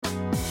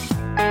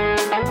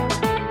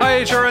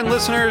HRN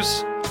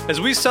listeners.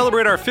 As we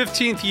celebrate our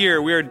 15th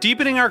year, we are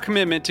deepening our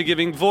commitment to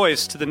giving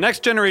voice to the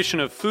next generation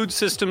of food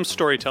systems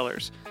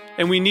storytellers,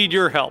 and we need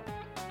your help.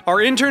 Our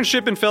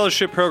internship and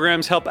fellowship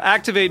programs help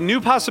activate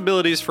new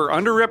possibilities for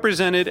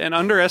underrepresented and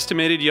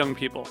underestimated young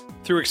people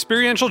through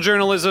experiential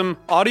journalism,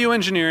 audio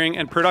engineering,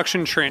 and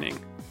production training.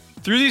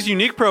 Through these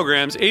unique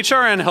programs,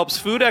 HRN helps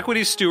food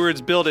equity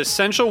stewards build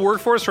essential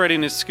workforce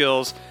readiness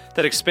skills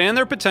that expand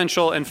their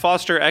potential and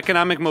foster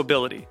economic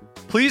mobility.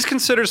 Please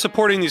consider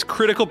supporting these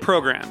critical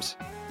programs.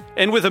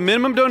 And with a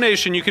minimum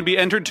donation, you can be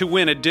entered to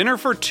win a dinner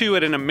for two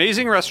at an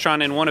amazing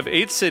restaurant in one of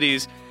 8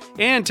 cities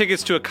and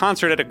tickets to a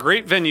concert at a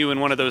great venue in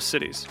one of those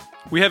cities.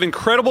 We have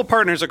incredible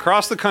partners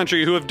across the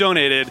country who have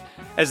donated,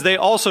 as they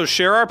also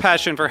share our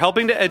passion for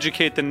helping to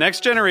educate the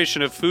next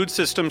generation of food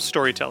systems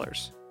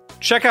storytellers.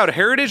 Check out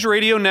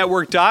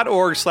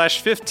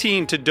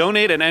heritageradionetwork.org/15 to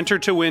donate and enter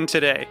to win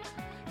today.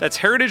 That's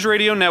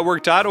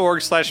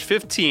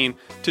heritageradionetwork.org/15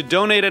 to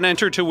donate and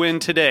enter to win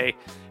today.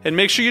 And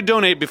make sure you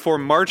donate before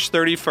March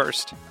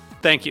 31st.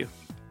 Thank you.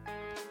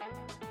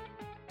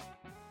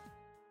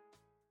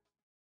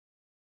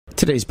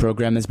 Today's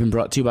program has been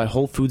brought to you by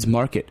Whole Foods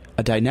Market,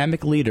 a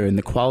dynamic leader in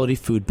the quality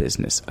food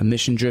business, a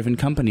mission-driven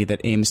company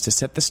that aims to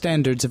set the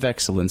standards of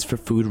excellence for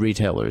food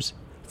retailers.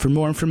 For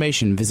more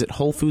information, visit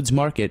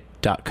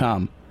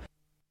WholeFoodsMarket.com.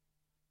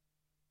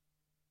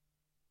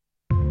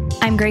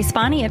 I'm Grace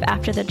Bonney of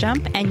After the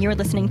Jump, and you're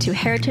listening to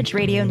Heritage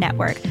Radio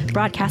Network,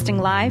 broadcasting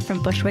live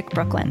from Bushwick,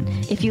 Brooklyn.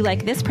 If you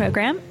like this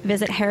program,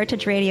 visit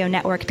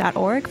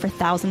heritageradionetwork.org for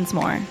thousands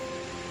more.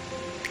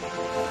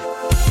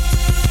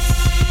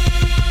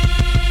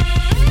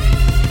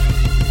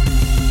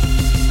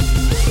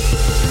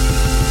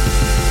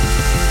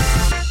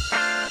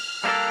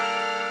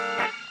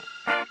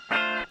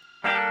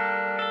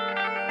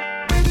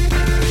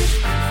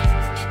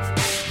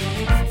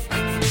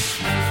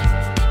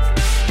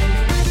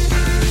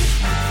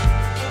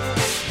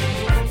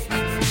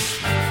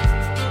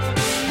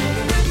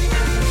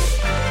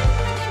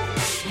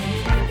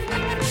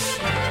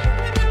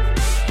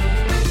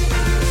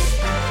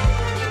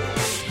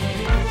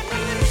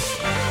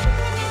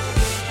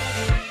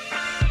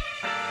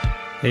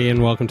 Hey,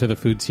 and welcome to the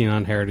Food Scene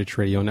on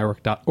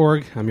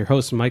heritageradionetwork.org. I'm your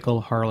host,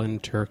 Michael Harlan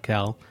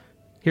Turkel,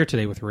 here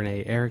today with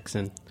Renee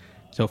Erickson.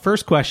 So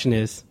first question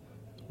is,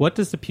 what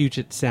does the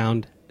Puget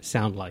Sound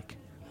sound like?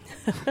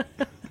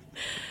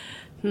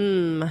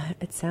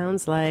 It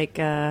sounds like,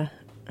 I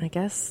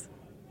guess,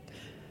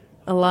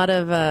 a lot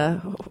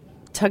of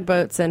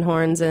tugboats and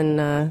horns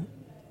and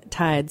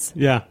tides.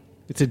 Yeah,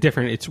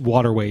 it's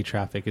waterway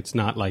traffic. It's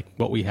not like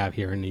what we have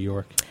here in New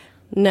York.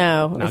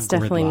 No, Not it's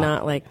definitely gridlock.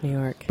 not like New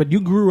York. But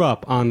you grew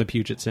up on the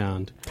Puget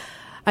Sound.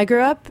 I grew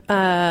up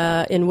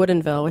in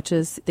Woodinville, which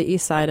is the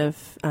east side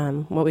of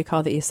what we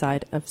call the east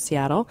side of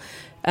Seattle.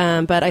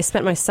 But I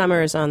spent my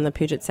summers on the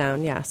Puget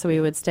Sound, yeah. So we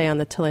would stay on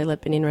the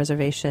Tulalip Indian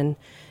Reservation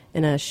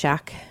in a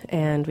shack,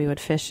 and we would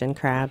fish and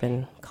crab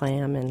and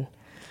clam and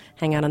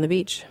hang out on the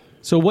beach.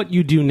 So what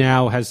you do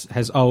now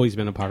has always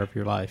been a part of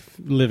your life,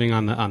 living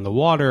on the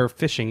water,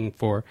 fishing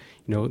for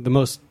the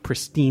most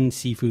pristine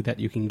seafood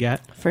that you can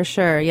get. For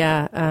sure,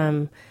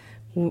 yeah.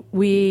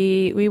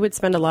 We would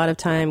spend a lot of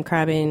time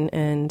crabbing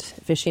and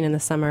fishing in the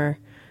summer.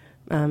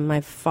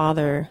 My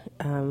father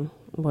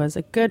was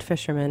a good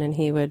fisherman, and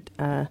he would,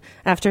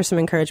 after some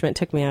encouragement,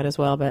 took me out as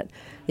well. But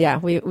yeah,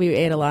 we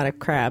ate a lot of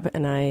crab,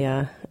 and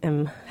I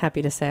am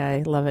happy to say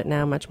I love it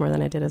now much more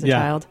than I did as a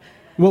child.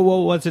 Well, what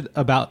was it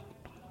about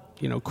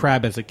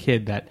crab as a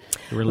kid that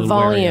you were a little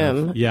wary of?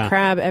 Volume. Yeah.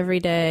 Crab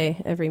every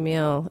day, every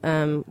meal.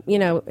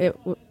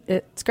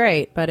 It's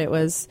great, but it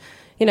was,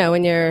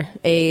 when you're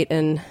 8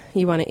 and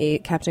you want to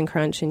eat Captain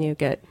Crunch and you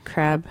get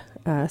crab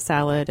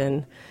salad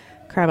and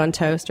crab on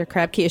toast or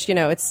crab quiche,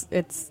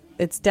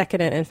 it's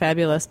decadent and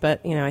fabulous.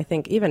 But, I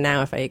think even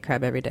now if I ate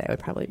crab every day, I would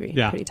probably be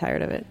pretty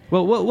tired of it.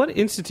 Well, what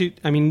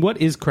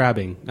is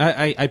crabbing?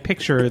 I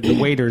picture the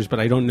waiters,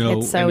 but I don't know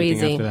it's so anything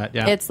easy. After that.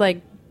 Yeah. It's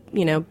like,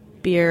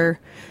 beer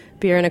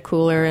in a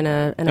cooler in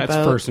a boat. That's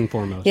first and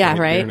foremost. Yeah,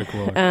 right. Beer in a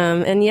cooler.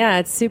 And yeah,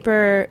 it's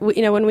super.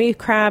 When we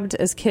crabbed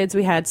as kids,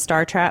 we had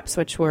star traps,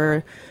 which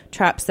were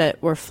traps that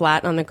were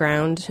flat on the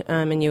ground,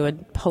 and you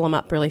would pull them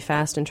up really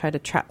fast and try to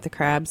trap the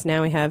crabs.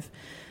 Now we have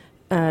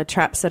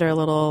traps that are a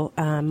little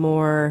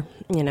more,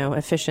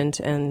 efficient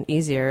and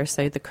easier.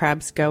 So the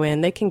crabs go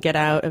in; they can get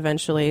out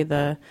eventually.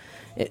 There's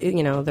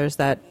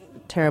that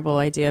terrible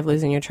idea of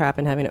losing your trap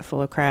and having it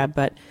full of crab,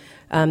 but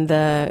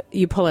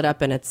you pull it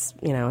up and it's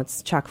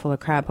chock full of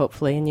crab,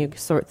 hopefully, and you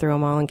sort through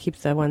them all and keep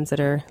the ones that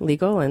are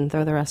legal and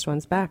throw the rest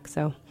ones back.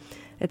 So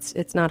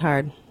it's not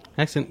hard.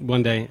 Excellent.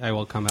 One day I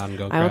will come out and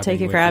go crabbing. I will take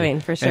you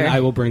crabbing for sure. And I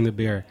will bring the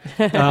beer.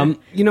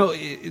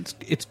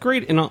 It's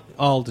great and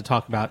all to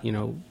talk about,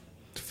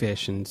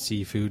 fish and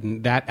seafood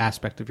and that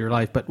aspect of your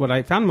life. But what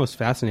I found most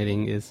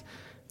fascinating is,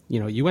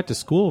 you went to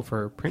school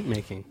for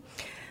printmaking.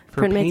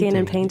 Printmaking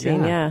and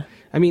painting, yeah.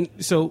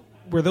 So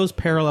were those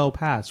parallel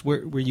paths?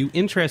 Were you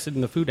interested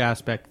in the food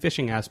aspect,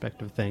 fishing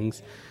aspect of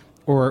things,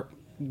 or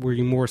were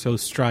you more so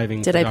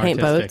striving? Did for I the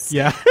paint artistic? boats?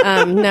 Yeah.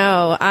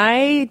 No,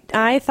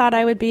 I thought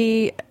I would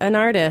be an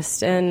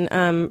artist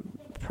and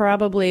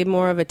probably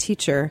more of a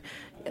teacher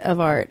of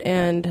art.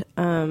 And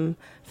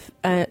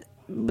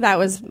that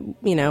was,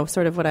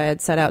 sort of what I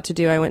had set out to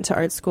do. I went to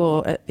art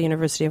school at the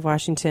University of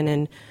Washington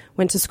and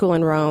went to school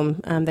in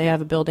Rome. They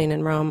have a building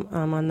in Rome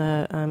on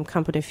the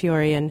Campo de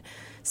Fiori, and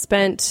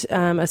spent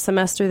a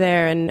semester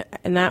there. And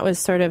that was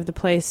sort of the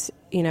place,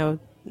 in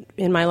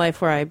my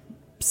life where I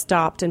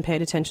stopped and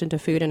paid attention to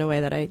food in a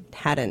way that I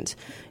hadn't.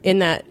 In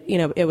that,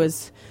 it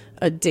was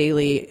a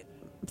daily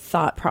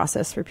thought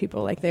process for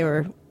people. Like they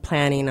were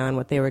planning on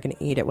what they were going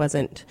to eat. It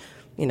wasn't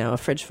a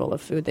fridge full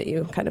of food that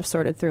you kind of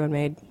sorted through and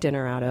made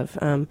dinner out of.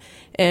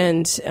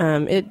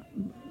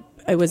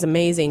 It was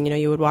amazing.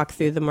 You would walk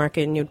through the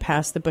market and you'd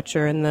pass the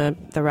butcher and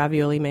the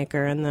ravioli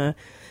maker and the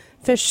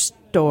fish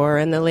store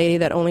and the lady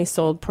that only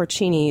sold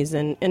porcinis.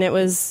 And it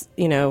was,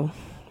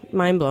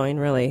 mind blowing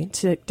really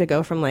to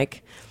go from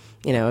like,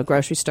 a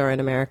grocery store in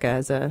America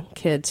as a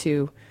kid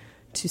to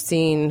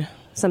seeing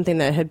something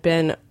that had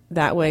been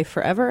that way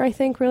forever. I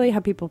think really how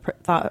people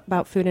thought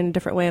about food in a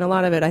different way. And a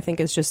lot of it I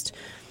think is just,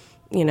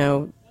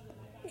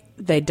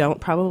 they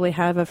don't probably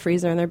have a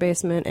freezer in their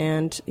basement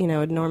and,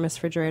 enormous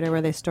refrigerator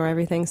where they store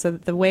everything. So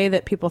the way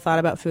that people thought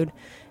about food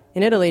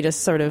in Italy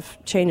just sort of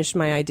changed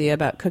my idea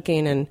about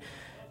cooking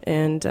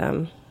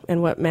and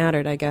what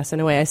mattered, I guess,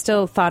 in a way. I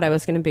still thought I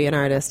was going to be an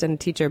artist and a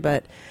teacher,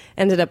 but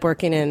ended up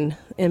working in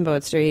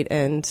Boat Street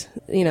and,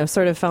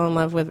 sort of fell in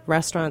love with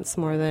restaurants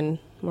more than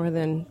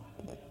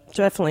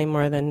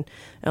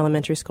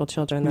elementary school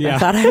children that I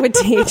thought I would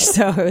teach.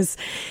 So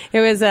it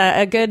was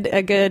a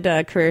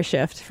good career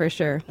shift for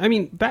sure. I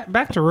mean,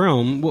 back to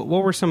Rome. What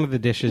were some of the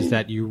dishes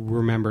that you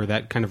remember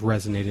that kind of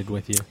resonated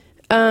with you?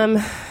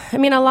 I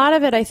mean, a lot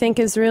of it I think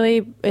is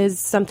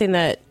something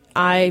that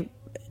I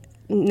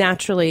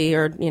naturally,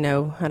 or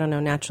I don't know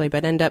naturally,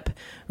 but end up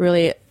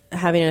really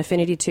having an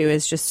affinity to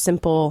is just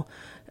simple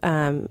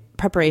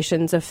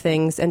preparations of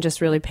things and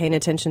just really paying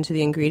attention to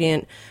the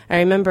ingredient. I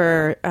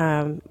remember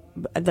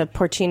the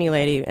porcini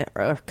lady,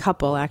 or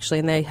couple actually,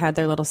 and they had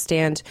their little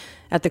stand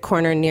at the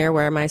corner near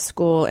where my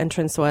school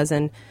entrance was,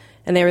 and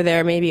they were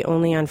there maybe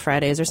only on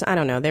Fridays or I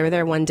don't know. They were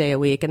there one day a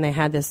week, and they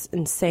had this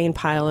insane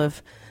pile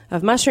of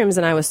mushrooms,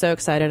 and I was so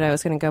excited I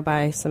was going to go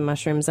buy some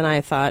mushrooms, and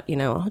I thought,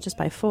 I'll just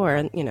buy 4,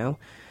 and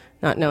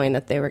not knowing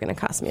that they were going to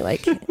cost me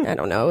like I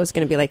don't know, it was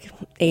going to be like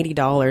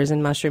 $80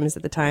 in mushrooms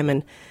at the time,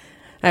 and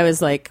I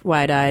was like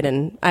wide-eyed,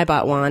 and I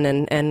bought one,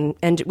 and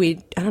I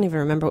don't even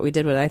remember what we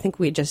did with it. I think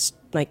we just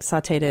like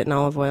sautéed it in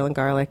olive oil and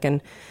garlic, and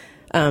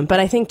but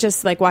I think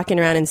just like walking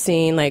around and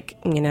seeing like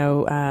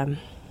escarole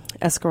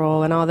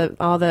and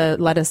all the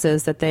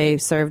lettuces that they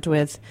served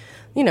with,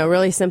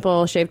 really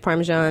simple shaved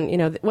Parmesan,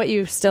 what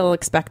you still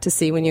expect to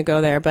see when you go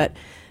there, but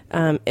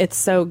it's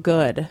so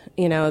good.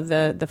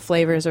 The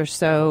flavors are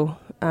so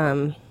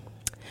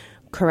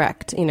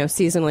correct,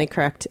 seasonally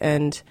correct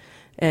and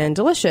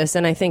delicious.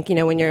 And I think,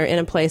 when you're in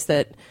a place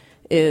that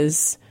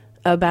is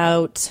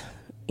about,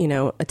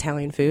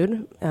 Italian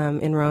food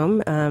in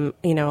Rome, a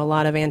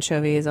lot of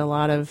anchovies, a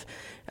lot of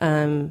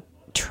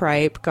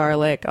tripe,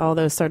 garlic, all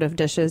those sort of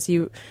dishes,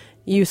 you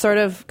sort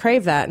of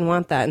crave that and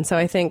want that. And so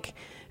I think,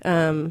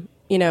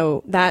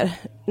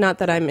 that, not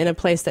that I'm in a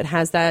place that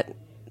has that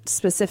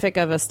specific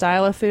of a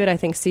style of food. I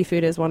think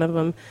seafood is one of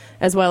them,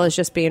 as well as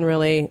just being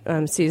really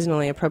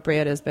seasonally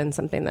appropriate has been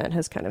something that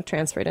has kind of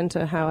transferred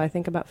into how I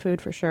think about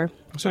food for sure.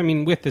 So, I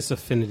mean, with this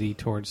affinity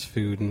towards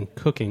food and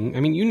cooking, I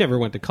mean, you never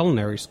went to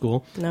culinary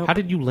school. Nope. How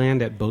did you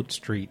land at Boat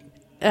Street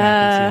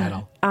back in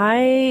Seattle?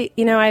 I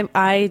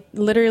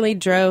literally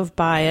drove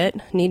by it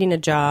needing a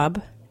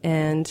job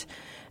and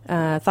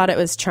thought it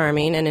was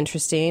charming and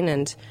interesting,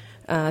 and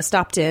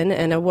stopped in,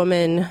 and a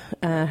woman,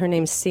 her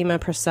name's Seema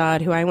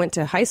Prasad, who I went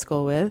to high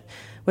school with,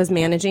 was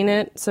managing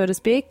it, so to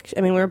speak.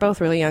 I mean, we were both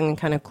really young and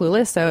kind of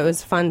clueless, so it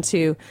was fun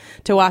to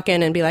walk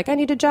in and be like, I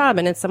need a job,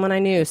 and it's someone I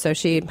knew. So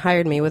she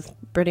hired me with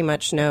pretty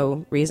much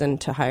no reason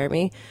to hire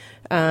me.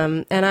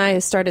 And I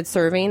started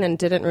serving and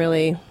didn't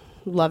really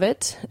love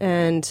it.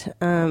 And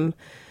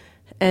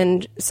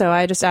so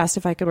I just asked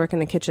if I could work in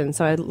the kitchen.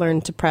 So I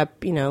learned to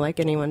prep, like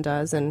anyone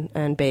does,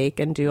 and bake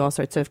and do all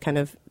sorts of kind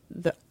of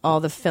all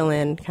the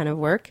fill-in kind of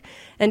work.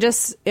 And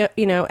just,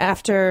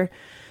 after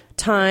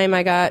time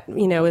I got,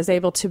 was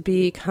able to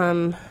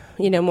become,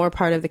 more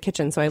part of the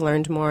kitchen. So I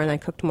learned more and I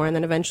cooked more, and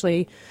then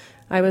eventually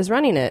I was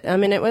running it. I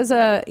mean, it was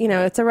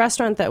it's a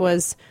restaurant that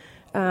was,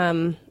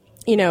 uncommon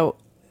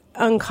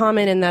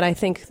in that I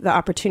think the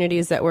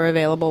opportunities that were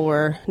available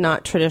were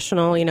not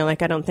traditional. I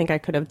don't think I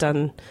could have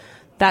done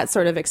that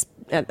sort of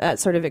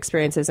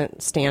experience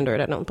isn't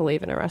standard. I don't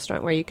believe in a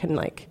restaurant where you can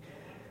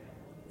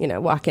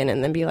walk in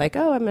and then be like,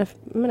 oh, I'm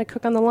gonna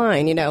cook on the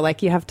line. You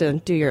have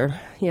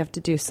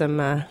to do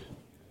some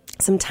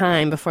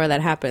time before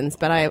that happens.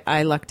 But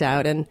I lucked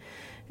out and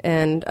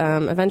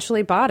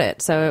eventually bought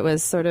it. So it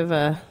was sort of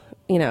a,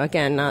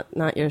 again,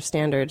 not your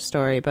standard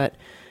story, but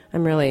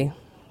I'm really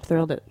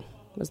thrilled it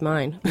was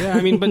mine. Yeah,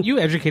 I mean, but you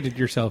educated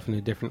yourself in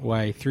a different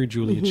way through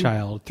Julia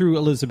Child, through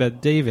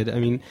Elizabeth David. I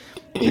mean,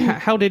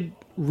 how did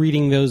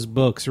reading those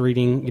books,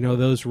 reading,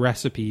 those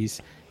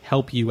recipes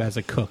help you as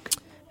a cook?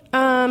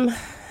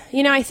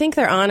 I think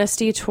their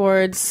honesty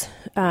towards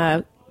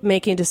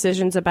making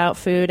decisions about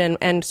food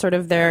and sort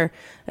of their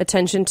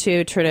attention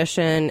to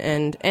tradition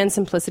and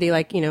simplicity.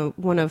 Like,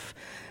 one of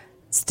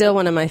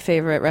my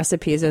favorite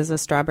recipes is a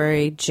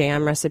strawberry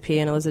jam recipe,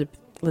 and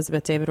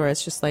Elizabeth David, where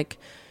it's just like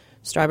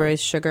strawberries,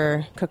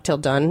 sugar, cooked till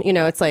done.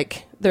 It's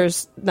like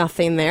there's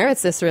nothing there.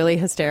 It's this really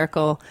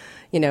hysterical,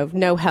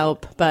 no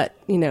help. But,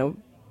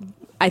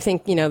 I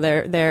think,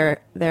 their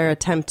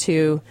attempt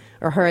to,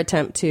 or her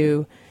attempt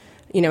to,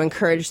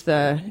 encourage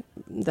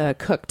the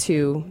cook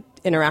to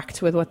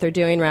interact with what they're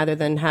doing rather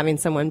than having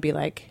someone be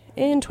like,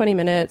 in 20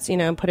 minutes,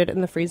 put it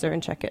in the freezer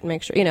and check it and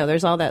make sure,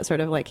 there's all that sort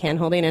of like hand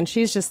holding. And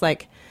she's just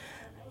like,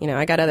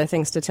 I got other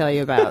things to tell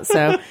you about.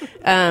 So,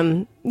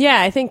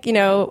 I think,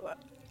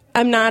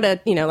 I'm not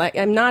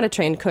a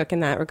trained cook in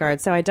that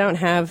regard. So I don't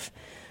have,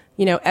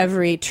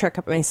 every trick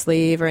up my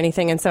sleeve or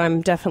anything. And so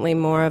I'm definitely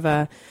more of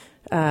a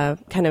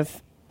kind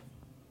of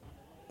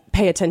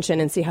pay attention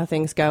and see how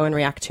things go and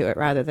react to it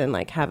rather than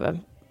like have a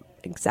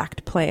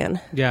exact plan.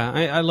 Yeah,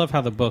 I love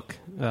how the book,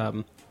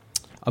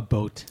 A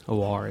Boat, a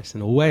Walrus,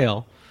 and a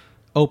Whale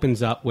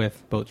opens up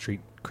with Boat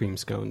Street cream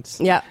scones.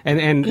 Yeah.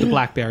 And the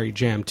blackberry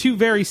jam. Two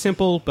very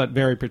simple but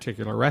very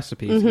particular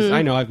recipes. 'Cause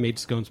I know I've made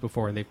scones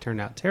before and they've turned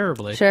out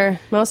terribly. Sure,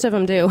 most of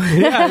them do.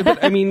 Yeah,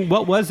 but I mean,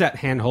 what was that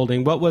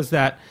hand-holding? What was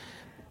that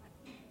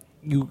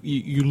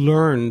you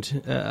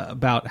learned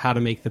about how to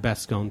make the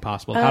best scone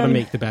possible, how to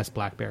make the best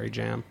blackberry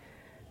jam?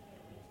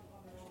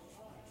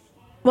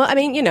 Well, I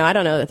mean, I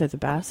don't know that they're the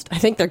best. I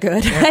think they're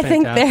good. They're I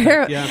think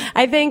they're. Yeah.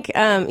 I think,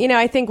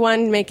 I think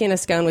making a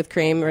scone with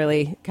cream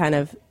really kind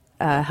of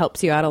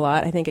helps you out a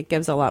lot. I think it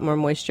gives a lot more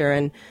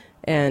moisture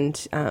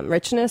and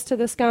richness to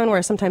the scone,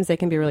 where sometimes they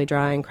can be really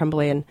dry and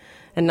crumbly and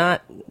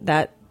not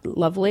that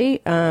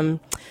lovely. And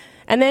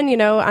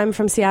then, I'm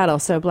from Seattle,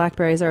 so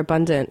blackberries are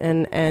abundant,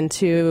 and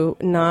to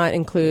not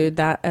include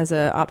that as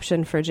an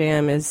option for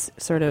jam is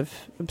sort of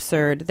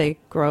absurd. They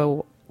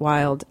grow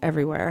wild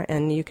everywhere,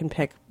 and you can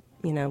pick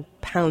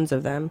pounds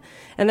of them,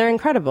 and they're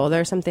incredible.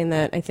 They're something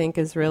that I think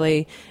is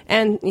really,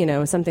 and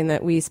something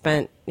that we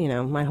spent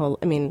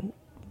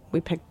we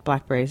picked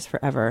blackberries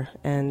forever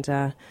and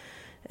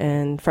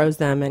froze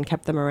them and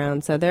kept them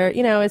around. So they're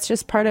it's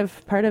just part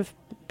of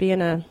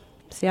being a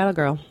Seattle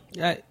girl.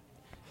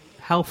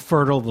 How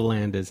fertile the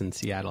land is in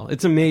Seattle.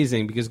 It's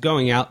amazing because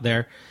going out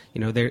there,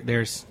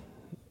 there's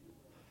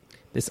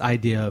this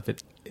idea of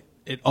it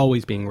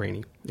always being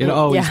rainy,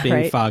 always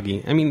being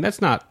foggy. I mean,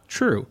 that's not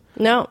true.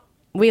 No.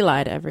 We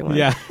lie to everyone.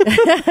 Yeah.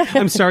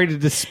 I'm sorry to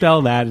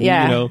dispel that.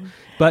 Yeah.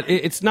 But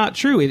it's not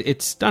true.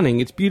 It's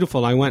stunning. It's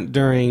beautiful. I went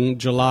during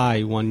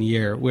July one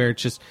year where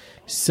it's just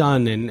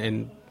sun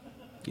and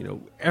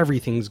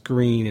everything's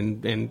green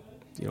and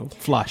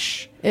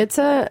flush. It's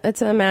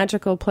a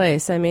magical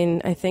place. I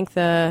mean, I think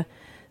the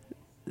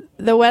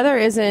weather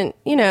isn't,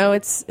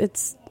 it's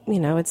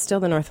still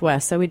the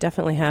Northwest, so we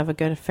definitely have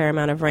a fair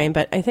amount of rain.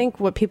 But I think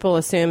what people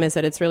assume is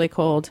that it's really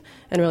cold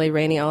and really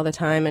rainy all the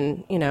time.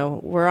 And,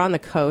 we're on the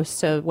coast,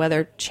 so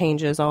weather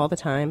changes all the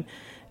time.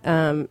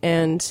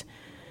 And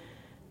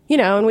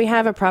we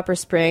have a proper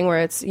spring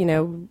where it's,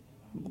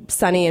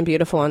 sunny and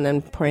beautiful and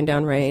then pouring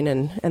down rain.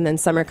 And then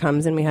summer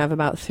comes and we have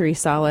about 3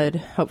 solid,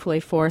 hopefully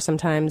 4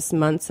 sometimes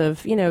months of,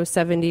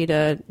 70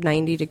 to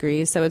 90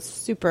 degrees. So it's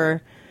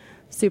super,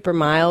 super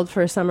mild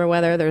for summer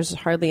weather. There's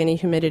hardly any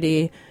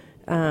humidity.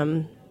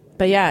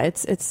 But yeah,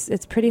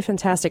 it's pretty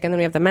fantastic. And then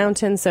we have the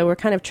mountains, so we're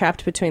kind of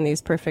trapped between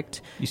these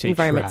perfect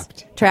environments.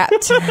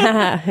 Trapped.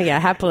 Yeah,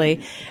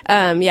 happily.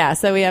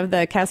 So we have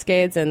the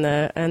Cascades and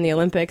the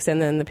Olympics,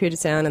 and then the Puget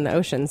Sound and the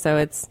ocean.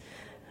 So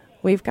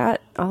we've got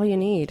all you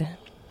need.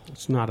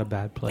 It's not a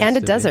bad place. And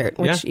a desert,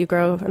 which you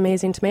grow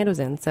amazing tomatoes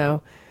in.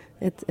 So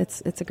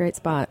it's a great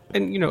spot.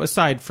 And,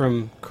 aside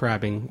from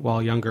crabbing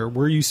while younger,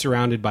 were you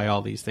surrounded by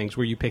all these things?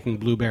 Were you picking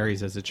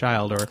blueberries as a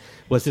child, or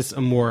was this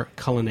a more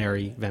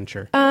culinary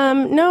venture?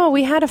 No,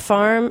 we had a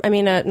farm. I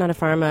mean, not a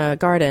farm, a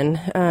garden.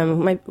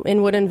 In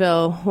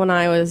Woodinville, when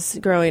I was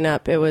growing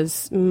up, it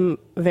was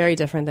very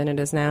different than it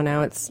is now.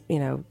 Now it's,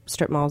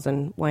 strip malls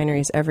and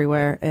wineries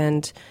everywhere.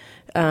 And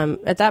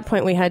at that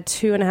point, we had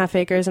 2.5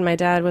 acres, and my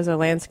dad was a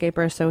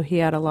landscaper, so he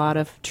had a lot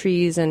of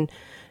trees and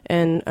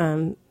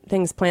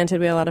things planted.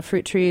 We had a lot of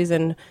fruit trees,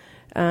 and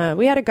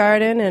we had a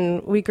garden,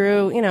 and we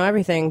grew,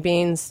 everything: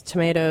 beans,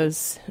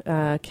 tomatoes,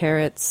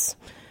 carrots.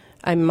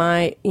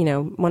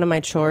 One of my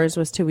chores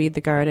was to weed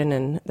the garden,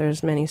 and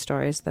there's many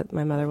stories that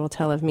my mother will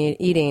tell of me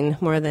eating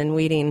more than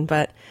weeding.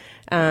 But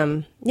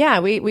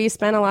we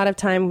spent a lot of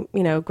time,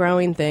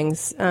 growing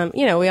things.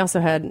 We also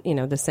had,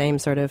 the same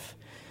sort of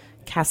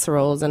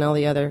casseroles and all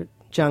the other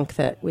junk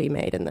that we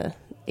made in the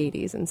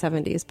 80s and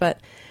 70s. But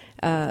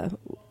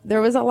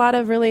there was a lot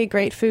of really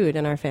great food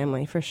in our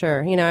family, for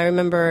sure. I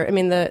remember,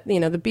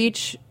 the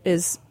beach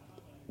is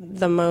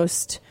the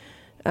most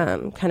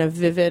kind of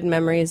vivid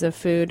memories of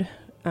food.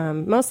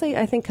 Mostly,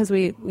 I think, because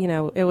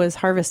it was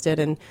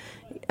harvested,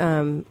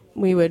 and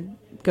we would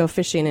go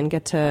fishing and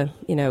get to,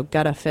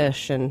 gut a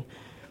fish and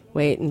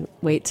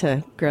wait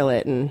to grill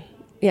it. And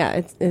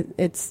yeah,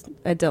 it's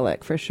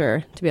idyllic for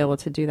sure to be able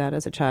to do that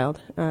as a child.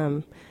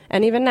 And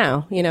even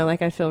now,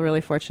 like I feel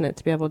really fortunate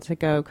to be able to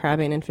go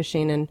crabbing and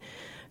fishing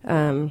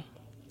and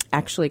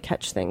actually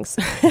catch things.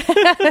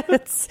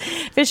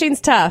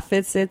 Fishing's tough.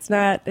 It's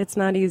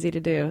not easy to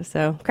do.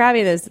 So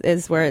crabbing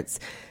is where it's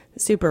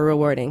super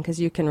rewarding because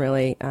you can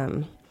really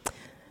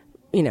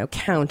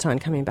count on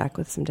coming back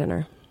with some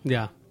dinner.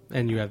 Yeah.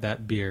 And you have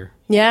that beer.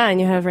 Yeah,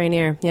 and you have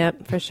Rainier.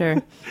 Yep, for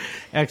sure.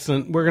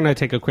 Excellent. We're going to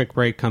take a quick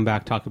break, come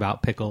back, talk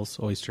about pickles,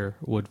 oyster,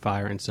 wood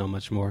fire, and so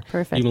much more.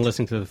 Perfect. You've been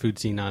listening to The Food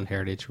Scene on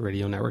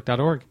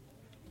heritageradionetwork.org.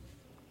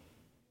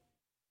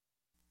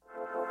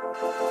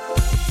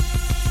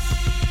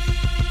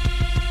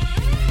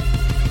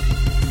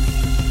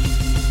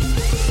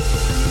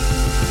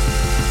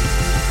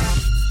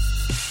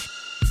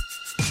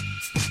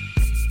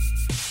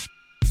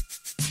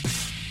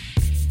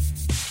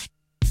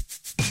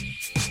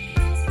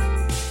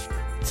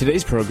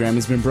 Today's program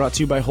has been brought to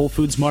you by Whole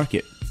Foods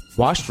Market.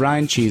 Washed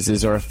rind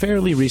cheeses are a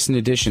fairly recent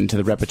addition to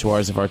the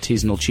repertoires of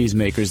artisanal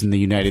cheesemakers in the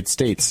United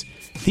States.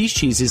 These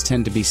cheeses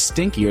tend to be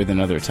stinkier than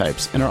other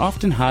types and are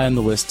often high on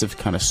the list of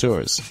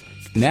connoisseurs.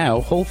 Now,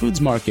 Whole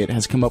Foods Market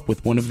has come up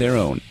with one of their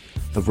own.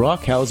 The raw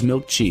cow's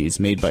milk cheese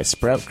made by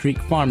Sprout Creek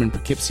Farm in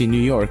Poughkeepsie, New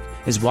York,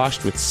 is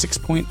washed with 6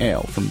 Point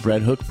Ale from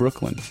Bread Hook,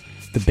 Brooklyn.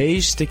 The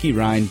beige, sticky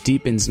rind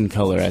deepens in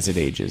color as it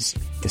ages.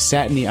 The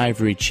satiny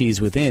ivory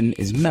cheese within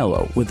is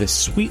mellow, with a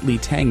sweetly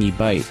tangy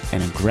bite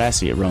and a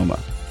grassy aroma.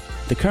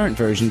 The current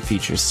version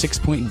features 6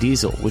 Point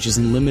Diesel, which is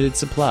in limited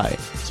supply,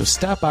 so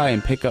stop by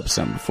and pick up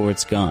some before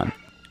it's gone.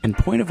 And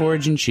Point of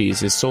Origin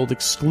cheese is sold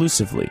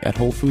exclusively at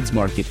Whole Foods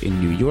Market in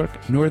New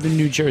York, Northern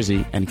New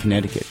Jersey, and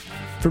Connecticut.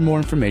 For more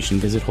information,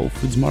 visit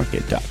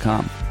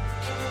WholeFoodsMarket.com.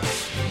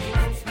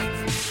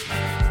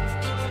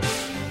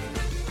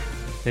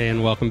 Hey,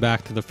 and welcome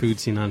back to The Food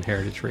Scene on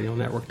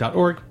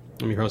heritageradionetwork.org.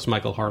 I'm your host,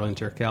 Michael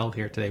Harlan-Turkel,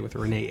 here today with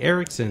Renee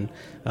Erickson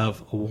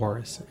of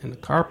Walrus and the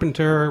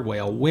Carpenter,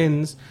 Whale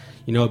Winds.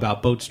 You know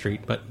about Boat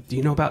Street, but do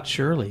you know about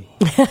Shirley?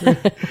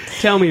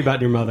 Tell me about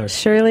your mother.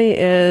 Shirley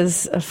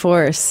is a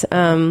force.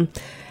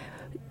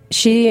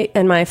 She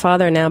and my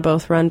father now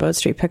both run Boat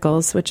Street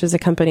Pickles, which is a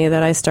company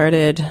that I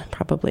started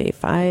probably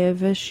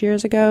 5-ish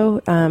years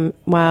ago.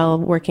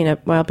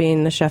 While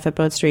being the chef at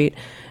Boat Street,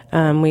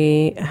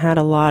 we had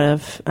a lot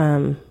of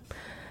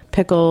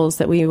pickles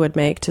that we would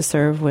make to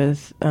serve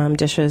with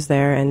dishes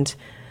there, and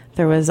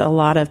there was a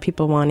lot of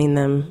people wanting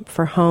them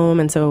for home.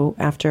 And so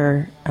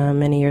after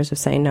many years of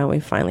saying no, we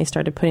finally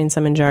started putting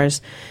some in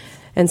jars.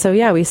 And so,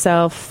 yeah, we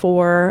sell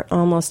 4,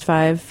 almost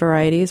 5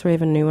 varieties. We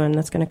have a new one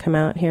that's going to come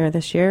out here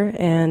this year.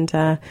 And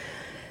the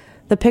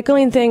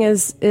pickling thing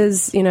is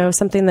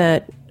something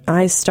that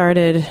I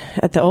started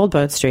at the old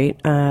Boat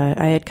Street.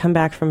 I had come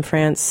back from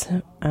France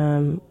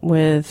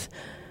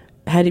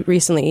had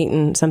recently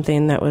eaten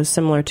something that was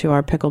similar to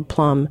our pickled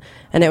plum.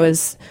 And it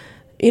was,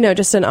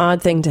 just an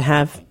odd thing to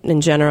have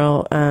in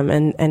general,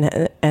 and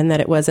that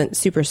it wasn't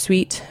super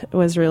sweet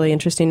was really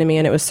interesting to me.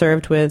 And it was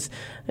served with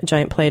a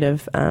giant plate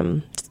of,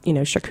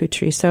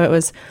 charcuterie. So it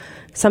was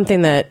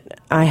something that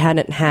I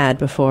hadn't had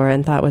before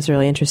and thought was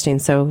really interesting.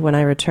 So when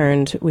I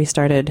returned, we messed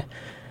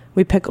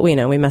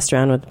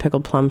around with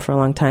pickled plum for a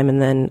long time, and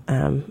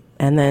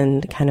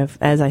then kind of,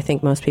 as I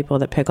think most people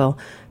that pickle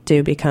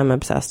do, become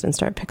obsessed and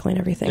start pickling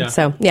everything.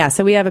 Yeah.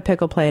 So we have a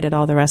pickle plate at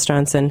all the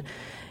restaurants, and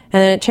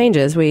then it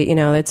changes.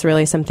 It's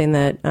really something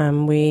that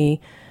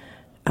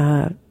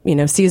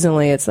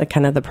seasonally, it's like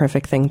kind of the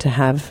perfect thing to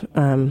have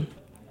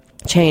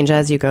change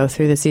as you go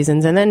through the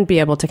seasons, and then be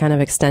able to kind of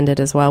extend it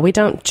as well. We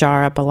don't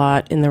jar up a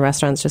lot in the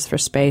restaurants just for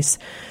space,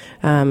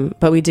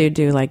 but we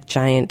do like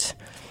giant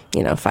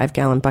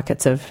 5-gallon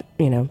buckets of,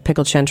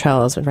 pickled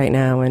chanterelles right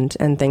now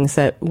and things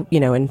that,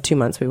 in 2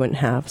 months we wouldn't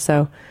have.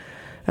 So,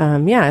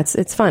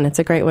 it's fun. It's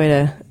a great way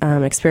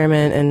to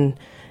experiment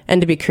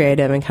and to be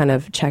creative and kind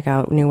of check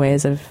out new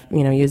ways of,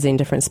 using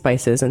different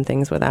spices and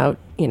things without,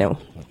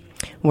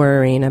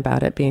 worrying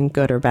about it being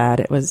good or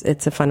bad.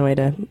 It's a fun way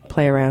to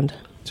play around.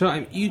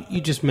 So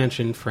you just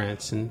mentioned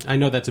France, and I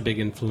know that's a big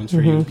influence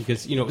for you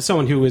because,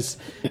 someone who was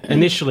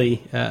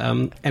initially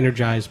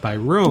energized by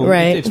Rome,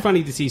 right. It's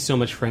funny to see so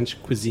much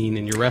French cuisine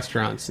in your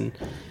restaurants. And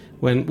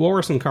when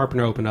Walrus and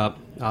Carpenter opened up,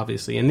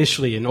 obviously,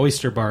 initially an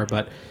oyster bar,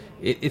 but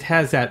it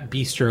has that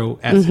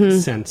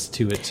bistro-esque sense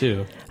to it,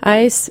 too.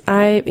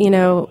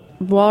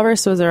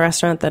 Walrus was a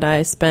restaurant that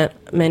I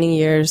spent many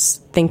years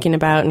thinking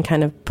about and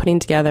kind of putting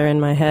together in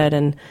my head,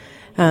 and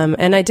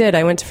I did.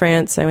 I went to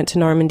France. I went to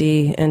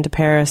Normandy and to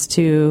Paris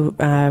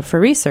for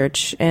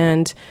research,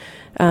 and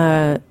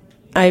I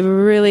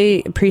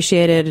really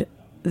appreciated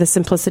the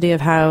simplicity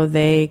of how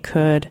they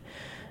could,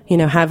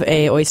 have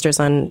oysters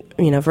on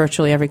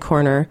virtually every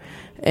corner,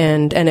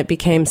 and it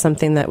became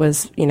something that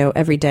was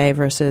every day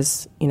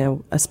versus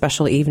a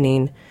special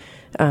evening,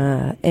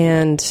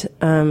 and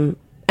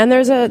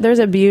there's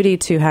a beauty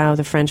to how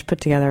the French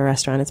put together a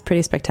restaurant. It's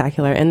pretty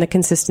spectacular, and the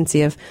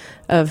consistency of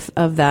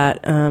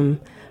that.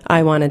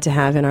 I wanted to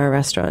have in our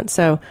restaurant.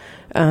 So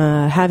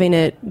having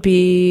it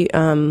be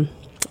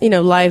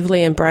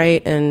lively and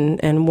bright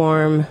and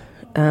warm,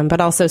 but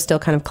also still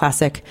kind of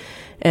classic,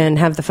 and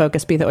have the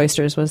focus be the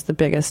oysters was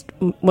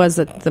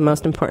the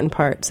most important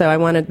part. So I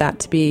wanted that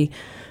to be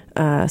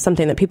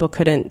something that people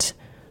couldn't,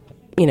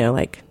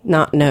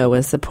 not know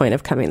was the point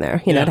of coming there.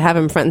 To have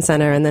them front and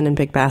center and then in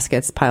big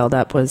baskets piled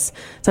up was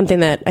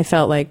something that I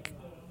felt like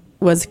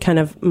was kind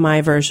of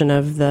my version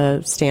of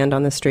the stand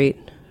on the street,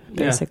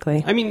 basically.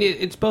 Yeah. I mean,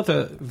 it's both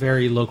a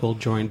very local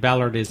joint.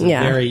 Ballard is a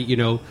very,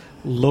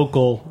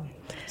 local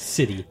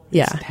city.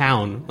 It's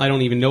town. I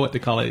don't even know what to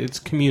call it. It's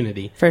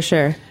community. For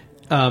sure.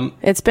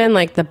 It's been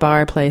like the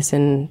bar place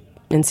in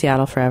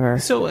Seattle forever.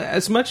 So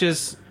as much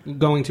as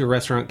going to a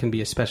restaurant can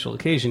be a special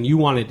occasion, you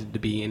wanted it to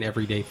be an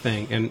everyday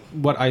thing. And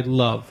what I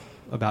love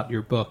about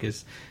your book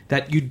is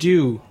that you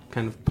do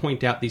kind of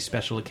point out these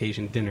special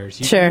occasion dinners.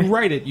 You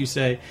write it, you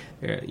say,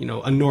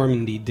 a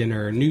Normandy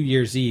dinner, New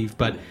Year's Eve,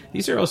 but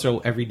these are also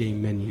everyday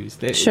menus.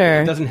 It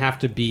doesn't have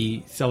to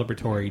be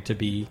celebratory to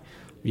be,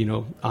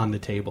 on the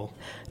table.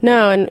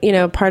 No,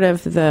 and, part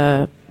of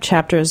the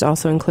chapters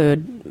also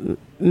include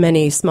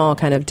many small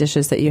kind of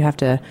dishes that you have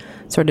to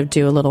sort of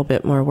do a little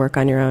bit more work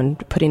on your own,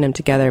 putting them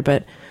together.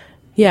 But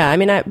yeah, I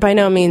mean, by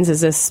no means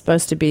is this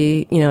supposed to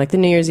be, like the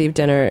New Year's Eve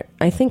dinner.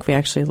 I think we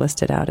actually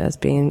listed out as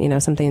being,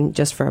 something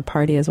just for a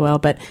party as well.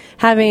 But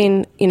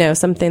having,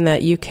 something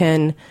that you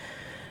can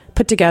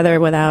put together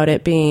without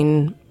it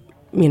being,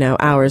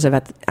 hours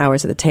at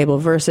the table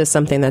versus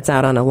something that's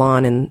out on a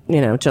lawn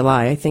in,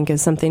 July, I think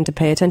is something to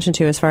pay attention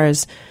to as far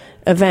as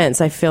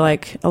events. I feel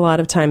like a lot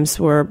of times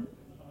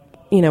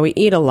we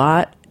eat a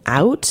lot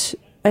out,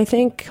 I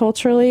think,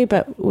 culturally,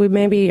 but we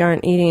maybe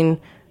aren't eating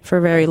for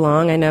very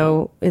long. I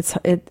know it's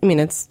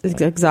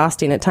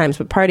exhausting at times,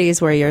 but parties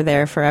where you're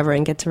there forever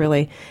and get to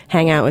really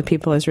hang out with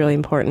people is really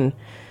important.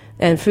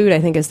 And food,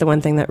 I think, is the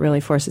one thing that really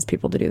forces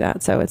people to do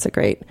that. So it's a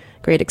great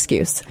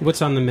excuse.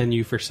 What's on the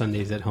menu for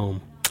Sundays at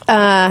home?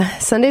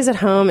 Sundays at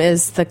home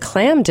is the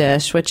clam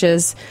dish, which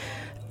is,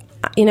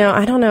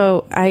 I don't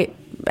know.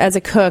 As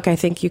a cook, I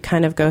think you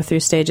kind of go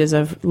through stages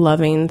of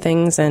loving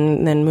things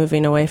and then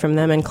moving away from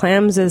them. And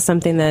clams is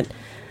something that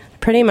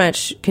pretty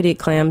much could eat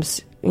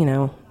clams,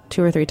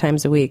 2 or 3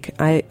 times a week.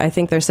 I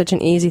think they're such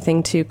an easy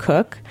thing to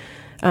cook.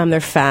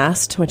 They're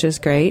fast, which is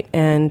great.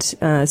 And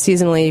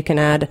seasonally you can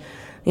add,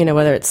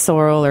 whether it's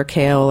sorrel or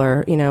kale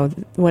or,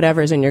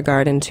 whatever's in your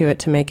garden to it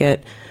to make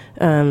it,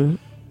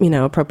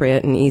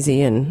 appropriate and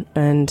easy. And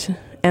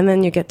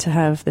then you get to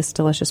have this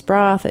delicious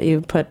broth that you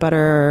put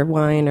butter or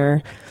wine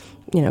or,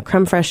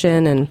 creme fraiche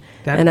in and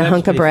a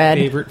hunk of bread.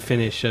 That's my favorite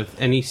finish of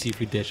any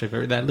seafood dish I've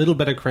ever. That little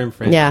bit of creme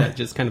fraiche that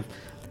just kind of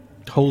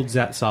holds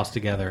that sauce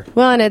together.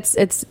 Well, and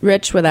it's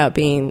rich without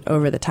being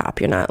over the top.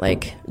 You're not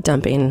like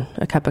dumping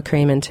a cup of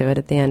cream into it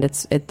at the end.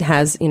 It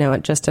has,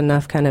 just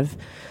enough kind of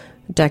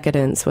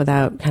decadence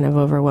without kind of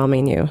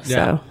overwhelming you.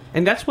 Yeah. So.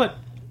 And that's what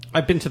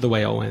I've been to the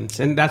Whale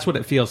Wins, and that's what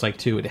it feels like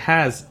too. It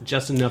has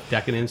just enough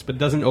decadence, but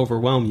doesn't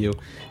overwhelm you.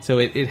 So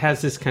it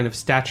has this kind of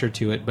stature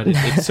to it, but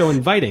it's so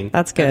inviting.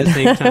 That's good. At the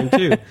same time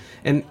too.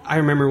 And I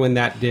remember when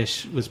that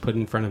dish was put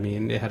in front of me,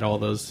 and it had all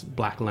those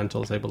black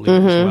lentils, I believe,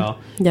 as well.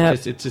 Yeah,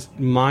 it's just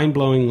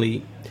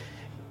mind-blowingly.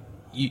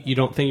 You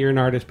don't think you're an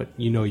artist, but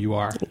you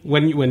are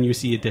when you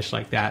see a dish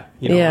like that,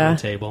 on the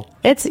table.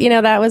 It's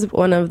that was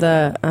one of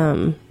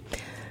the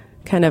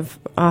kind of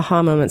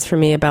aha moments for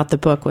me about the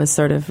book, was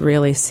sort of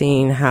really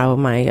seeing how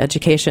my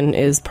education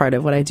is part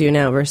of what I do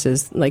now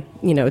versus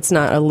it's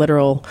not a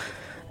literal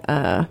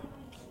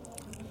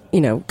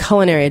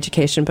culinary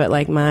education, but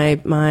like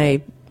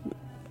my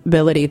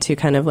ability to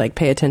kind of like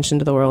pay attention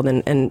to the world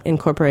and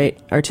incorporate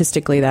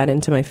artistically that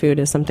into my food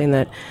is something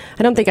that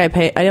I don't think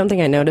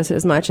I noticed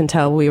as much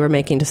until we were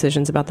making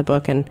decisions about the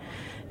book, and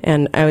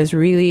I was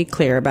really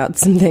clear about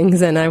some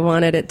things, and I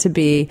wanted it to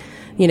be,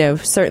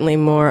 certainly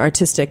more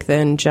artistic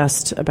than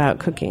just about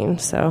cooking.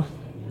 So,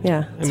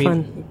 yeah, it's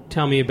fun.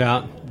 Tell me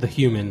about the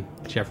human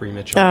Jeffrey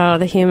Mitchell. Oh,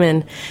 the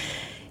human.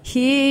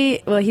 He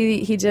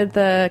did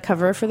the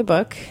cover for the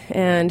book,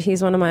 and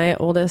he's one of my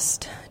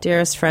oldest,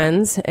 dearest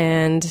friends,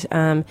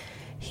 and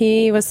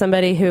he was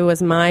somebody who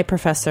was my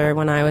professor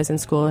when I was in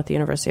school at the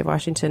University of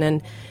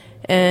Washington,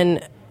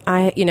 and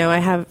I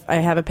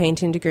have a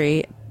painting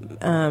degree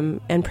and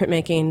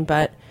printmaking,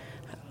 but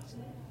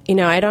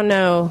I don't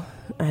know.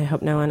 I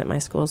hope no one at my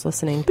school is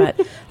listening, but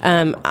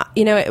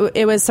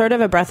it was sort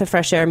of a breath of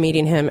fresh air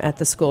meeting him at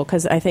the school,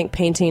 because I think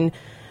painting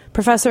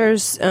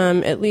professors,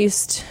 at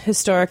least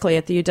historically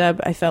at the UW,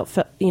 I felt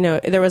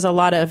there was a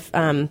lot of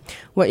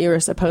what you were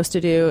supposed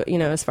to do,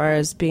 as far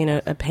as being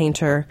a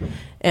painter,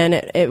 and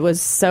it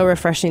was so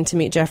refreshing to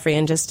meet Jeffrey,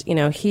 and just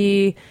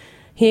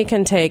he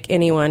can take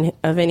anyone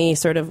of any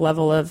sort of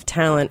level of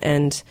talent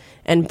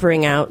and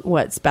bring out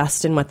what's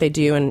best in what they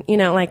do. And,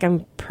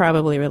 I'm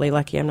probably really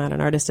lucky I'm not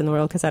an artist in the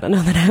world, because I don't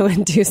know that I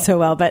would do so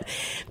well. But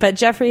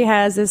Jeffrey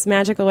has this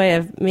magical way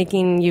of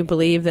making you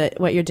believe that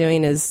what you're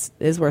doing is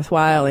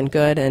worthwhile and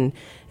good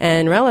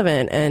and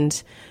relevant.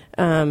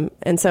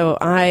 And so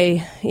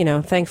I,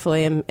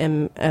 thankfully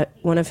am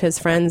one of his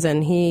friends,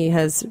 and he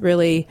has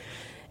really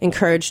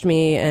encouraged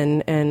me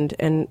and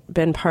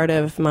been part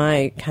of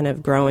my kind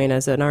of growing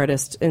as an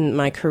artist in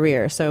my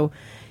career. So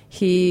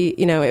he,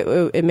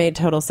 it made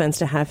total sense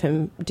to have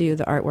him do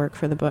the artwork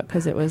for the book,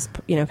 because it was,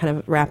 kind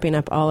of wrapping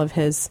up all of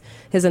his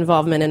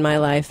involvement in my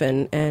life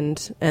and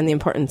the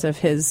importance of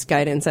his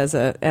guidance as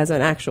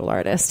an actual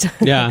artist.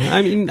 Yeah,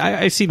 I mean,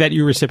 I see that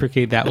you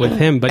reciprocate that with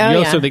him, but you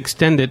also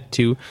extend it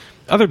to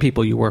other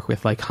people you work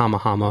with, like Hama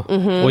Hama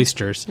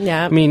oysters.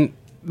 Yeah, I mean,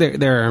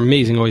 there are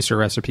amazing oyster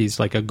recipes,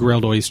 like a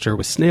grilled oyster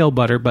with snail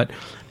butter, but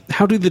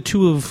how do the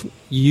two of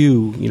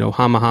you,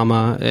 Hama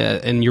Hama,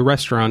 and your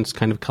restaurants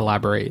kind of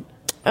collaborate?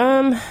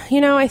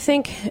 I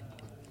think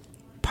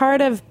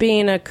part of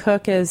being a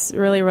cook is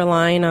really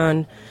relying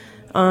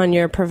on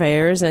your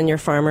purveyors and your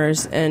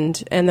farmers and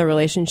the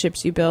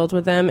relationships you build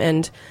with them.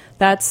 And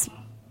that's,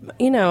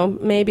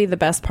 maybe the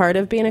best part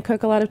of being a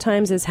cook a lot of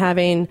times is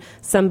having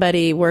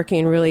somebody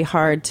working really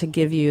hard to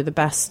give you the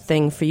best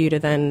thing for you to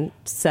then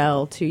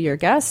sell to your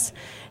guests.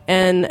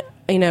 And,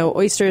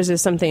 oysters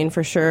is something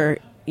for sure,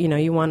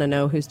 you want to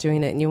know who's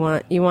doing it, and you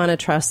want to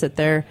trust that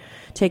they're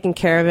taking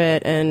care of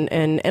it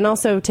and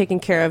also taking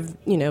care of,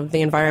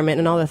 the environment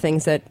and all the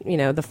things that,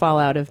 the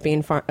fallout of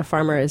being a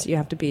farmer is. You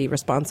have to be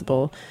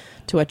responsible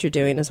to what you're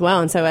doing as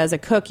well. And so as a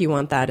cook, you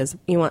want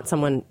you want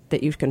someone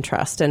that you can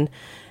trust. And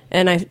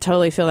I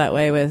totally feel that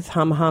way with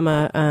Hama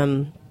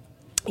Hama.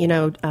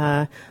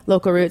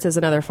 Local Roots is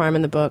another farm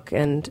in the book,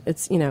 and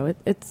it's,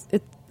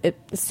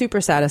 it's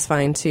super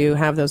satisfying to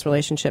have those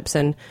relationships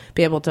and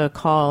be able to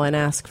call and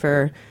ask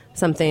for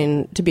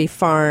something to be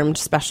farmed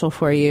special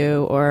for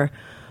you, or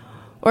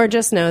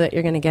just know that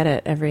you're going to get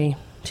it every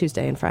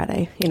Tuesday and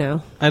Friday,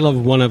 I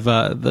love one of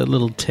the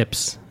little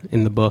tips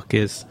in the book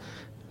is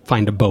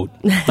find a boat.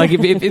 Like,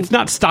 if it's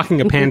not stocking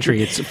a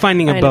pantry, it's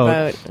finding a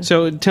boat.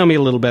 So tell me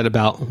a little bit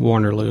about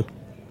Warnerloo.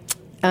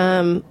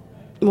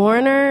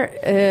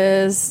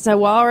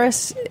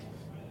 Walrus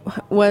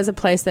was a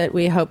place that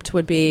we hoped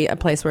would be a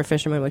place where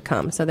fishermen would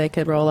come, so they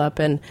could roll up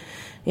and,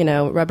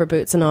 rubber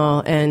boots and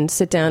all, and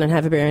sit down and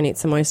have a beer and eat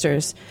some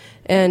oysters.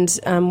 And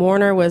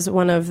Warner was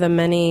one of the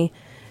many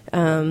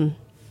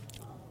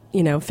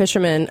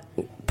fishermen,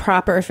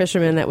 proper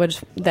fishermen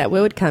that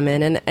would come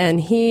in,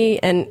 and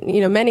he and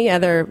many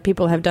other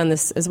people have done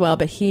this as well.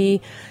 But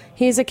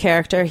he's a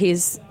character.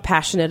 He's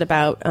passionate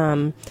about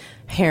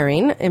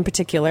herring in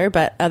particular,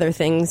 but other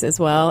things as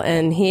well.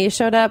 And he's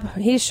shown up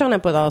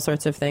with all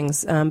sorts of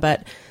things.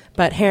 But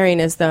herring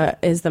is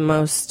the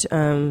most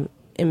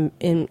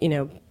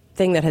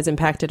thing that has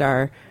impacted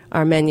our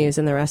menus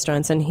in the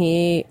restaurants. And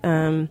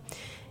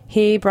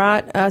he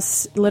brought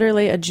us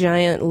literally a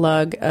giant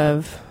lug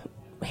of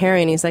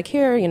herring. He's like,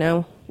 here,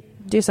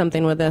 do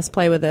something with this,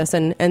 play with this.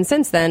 And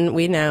since then,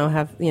 we now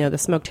have, the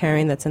smoked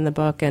herring that's in the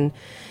book. And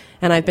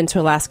I've been to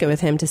Alaska with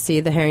him to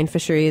see the herring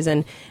fisheries.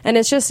 And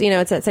it's just,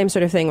 it's that same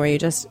sort of thing where you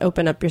just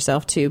open up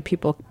yourself to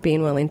people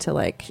being willing to,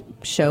 like,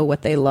 show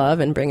what they love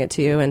and bring it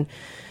to you. And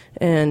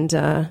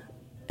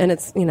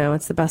it's,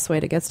 it's the best way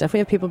to get stuff. We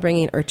have people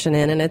bringing urchin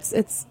in, and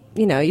it's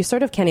you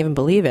sort of can't even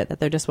believe it, that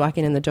they're just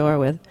walking in the door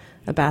with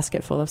a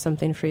basket full of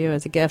something for you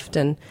as a gift.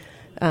 And,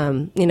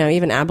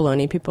 even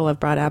abalone, people have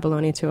brought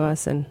abalone to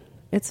us, and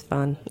it's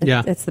fun.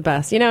 It's the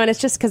best, and it's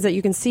just because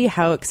you can see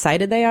how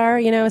excited they are,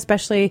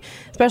 especially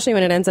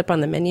when it ends up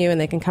on the menu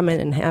and they can come in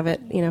and have it,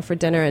 for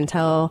dinner and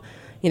tell,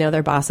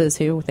 their bosses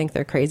who think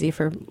they're crazy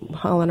for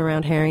hauling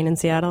around herring in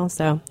Seattle.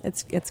 So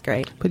it's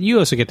great. But you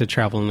also get to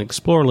travel and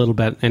explore a little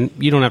bit, and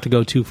you don't have to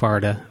go too far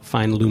to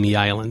find Lummi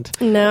Island.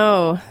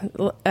 No,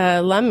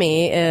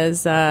 Lummi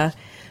is a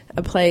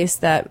place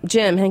that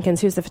Jim Henkins,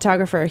 who's the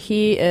photographer,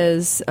 he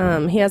has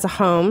a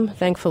home,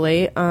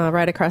 thankfully,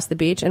 right across the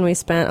beach, and we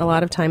spent a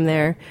lot of time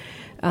there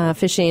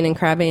fishing and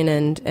crabbing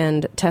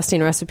and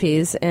testing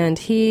recipes. And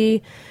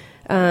he,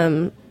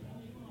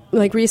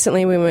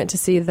 recently we went to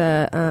see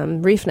the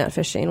reef net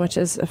fishing, which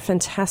is a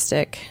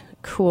fantastic,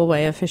 cool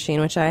way of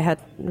fishing, which I had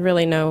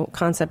really no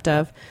concept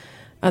of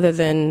other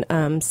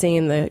than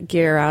seeing the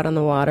gear out on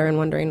the water and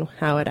wondering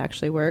how it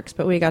actually works.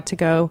 But we got to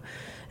go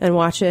and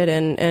watch it,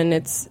 and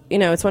it's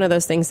it's one of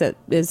those things that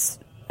is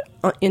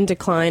in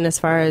decline as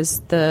far as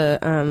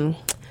the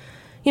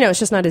it's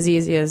just not as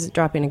easy as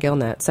dropping a gill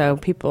net, so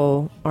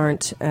people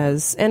aren't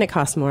and it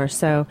costs more,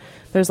 so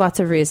there's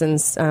lots of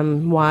reasons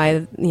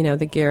why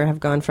the gear have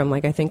gone from I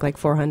think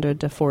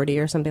 400 to 40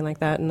 or something like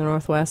that in the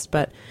Northwest.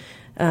 But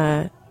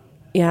 2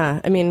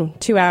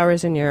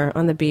 hours and you're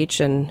on the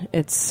beach, and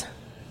it's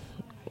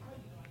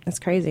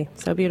crazy,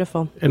 so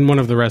beautiful. And one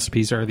of the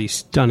recipes are these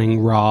stunning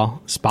raw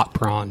spot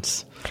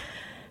prawns.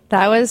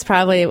 That was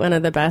probably one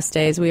of the best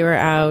days. We were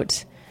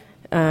out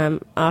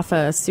off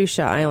of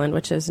Susha Island,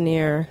 which is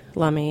near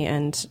Lummi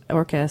and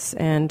Orcas,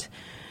 and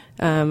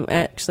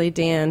actually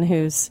Dan,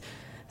 who's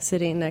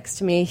sitting next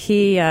to me,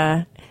 he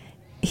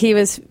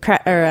was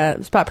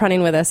spot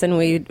prawning with us, and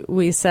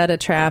we set a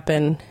trap,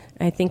 and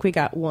I think we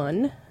got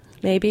one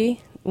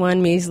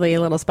measly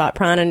little spot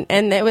prawn,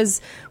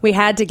 and we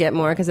had to get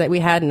more because we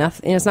had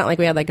nothing. It's not like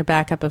we had a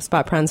backup of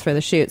spot prawns for the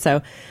shoot,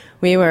 so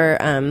we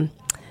were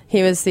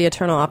he was the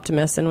eternal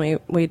optimist, and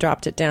we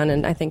dropped it down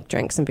and I think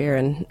drank some beer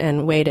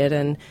and waited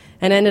and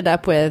ended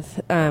up with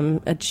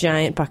a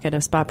giant bucket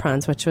of spot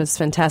prawns, which was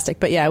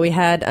fantastic. But yeah, we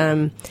had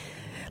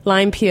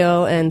lime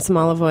peel and some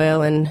olive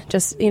oil, and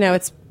just,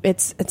 it's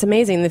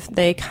amazing.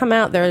 They come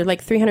out, they're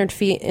like 300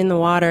 feet in the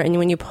water, and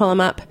when you pull them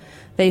up,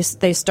 they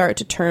start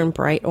to turn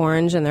bright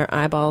orange, and their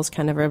eyeballs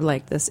kind of are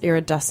like this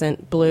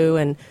iridescent blue,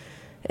 and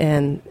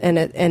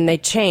they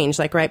change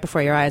like right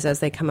before your eyes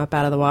as they come up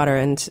out of the water.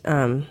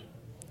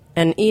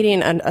 And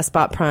eating a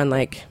spot prawn,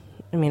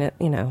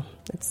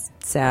 it's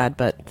sad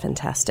but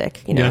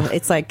fantastic.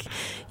 It's like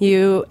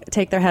you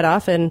take their head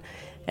off and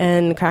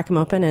crack them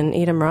open and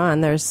eat them raw.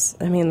 And they're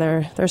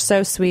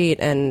so sweet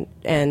and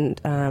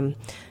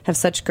have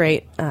such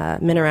great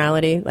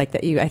minerality, like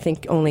that I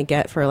think only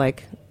get for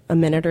like a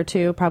minute or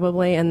two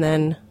probably, and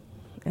then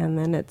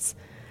it's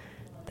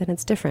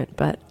different.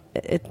 But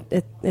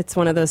it's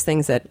one of those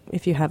things that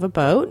if you have a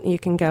boat, you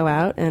can go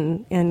out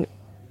and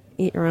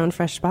eat your own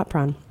fresh spot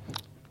prawn.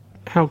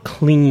 How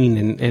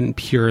clean and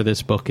pure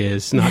this book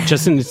is, not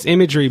just in its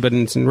imagery, but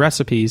in its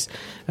recipes.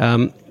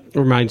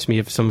 Reminds me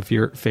of some of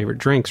your favorite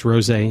drinks,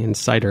 rosé and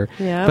cider.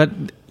 Yeah. But,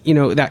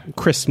 that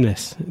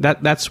crispness,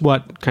 that's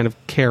what kind of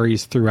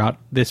carries throughout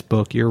this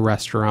book, your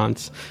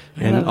restaurants,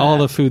 and all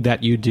the food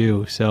that you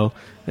do. So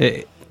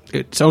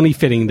it's only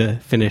fitting to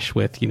finish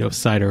with,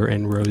 cider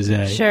and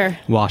rosé. Sure.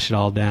 Wash it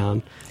all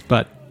down.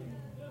 But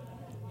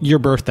your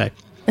birthday,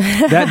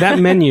 that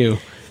menu...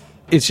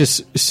 It's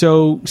just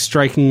so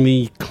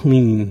strikingly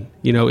clean.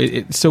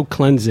 It's so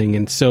cleansing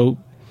and so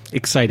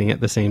exciting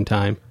at the same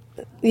time.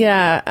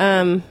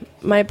 Yeah.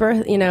 My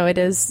birth, it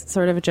is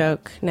sort of a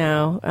joke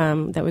now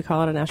that we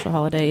call it a national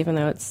holiday, even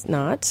though it's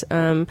not.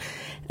 I'm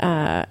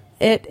a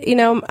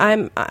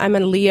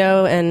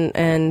Leo,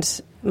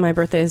 and my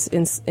birthday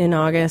is in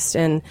August,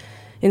 and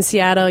in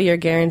Seattle, you're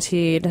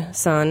guaranteed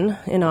sun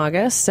in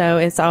August. So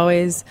it's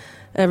always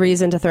a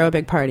reason to throw a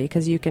big party,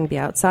 because you can be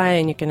outside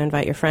and you can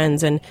invite your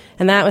friends. And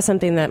that was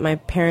something that my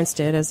parents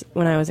did as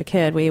when I was a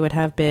kid. We would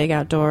have big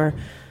outdoor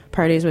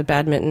parties with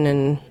badminton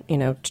and,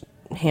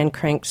 hand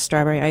cranked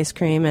strawberry ice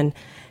cream.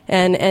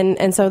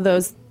 And so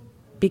those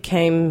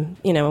became,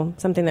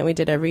 something that we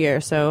did every year.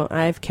 So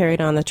I've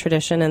carried on the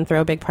tradition and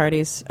throw big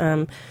parties,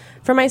 for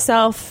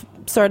myself,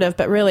 sort of,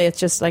 but really it's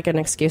just like an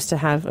excuse to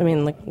have,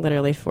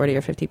 literally 40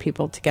 or 50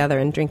 people together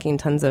and drinking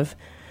tons of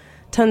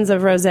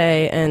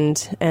rosé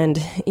and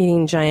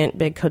eating giant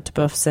big côte de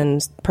boeufs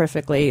and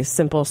perfectly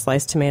simple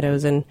sliced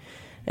tomatoes and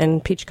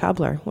peach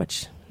cobbler,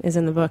 which is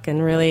in the book,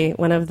 and really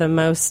one of the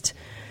most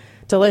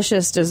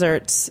delicious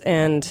desserts.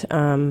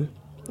 And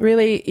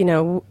really,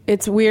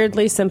 it's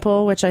weirdly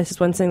simple, which is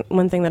one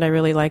thing that I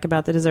really like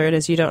about the dessert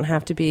is you don't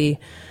have to be,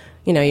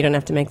 you don't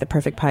have to make the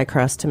perfect pie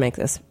crust to make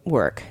this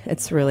work.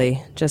 It's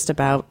really just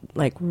about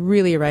like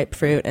really ripe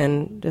fruit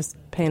and just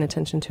paying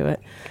attention to it.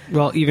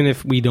 Well, even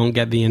if we don't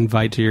get the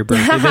invite to your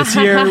birthday this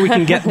year, we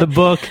can get the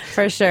book.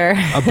 For sure.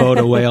 A boat,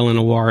 a whale, and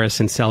a walrus,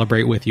 and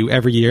celebrate with you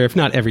every year, if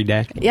not every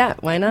day. Yeah,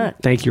 why not?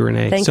 Thank you,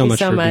 Renee. Thank you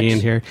so for much. Being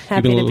here.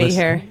 Happy to be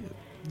here.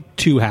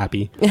 Too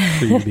happy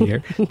for you to be here.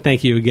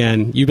 Thank you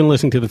again. You've been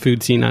listening to The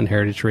Food Scene on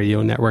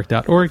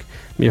heritageradionetwork.org.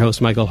 I'm your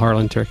host, Michael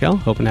Harlan Turkel.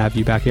 Hoping to have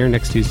you back here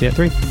next Tuesday at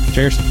 3.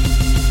 Cheers.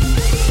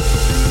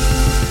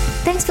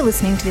 Thanks for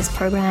listening to this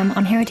program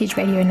on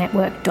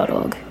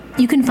heritageradionetwork.org.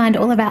 You can find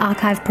all of our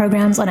archive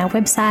programs on our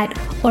website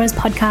or as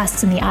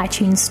podcasts in the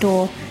iTunes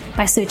store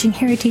by searching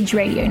Heritage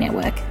Radio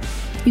Network.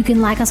 You can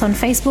like us on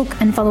Facebook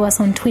and follow us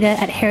on Twitter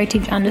at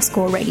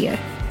heritage_radio.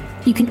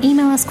 You can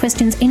email us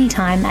questions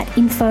anytime at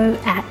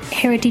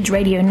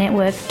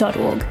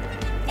info@heritageradionetwork.org.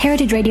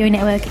 Heritage Radio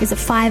Network is a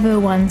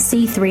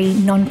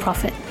 501c3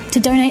 non-profit. To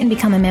donate and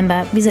become a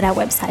member, visit our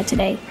website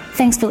today.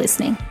 Thanks for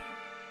listening.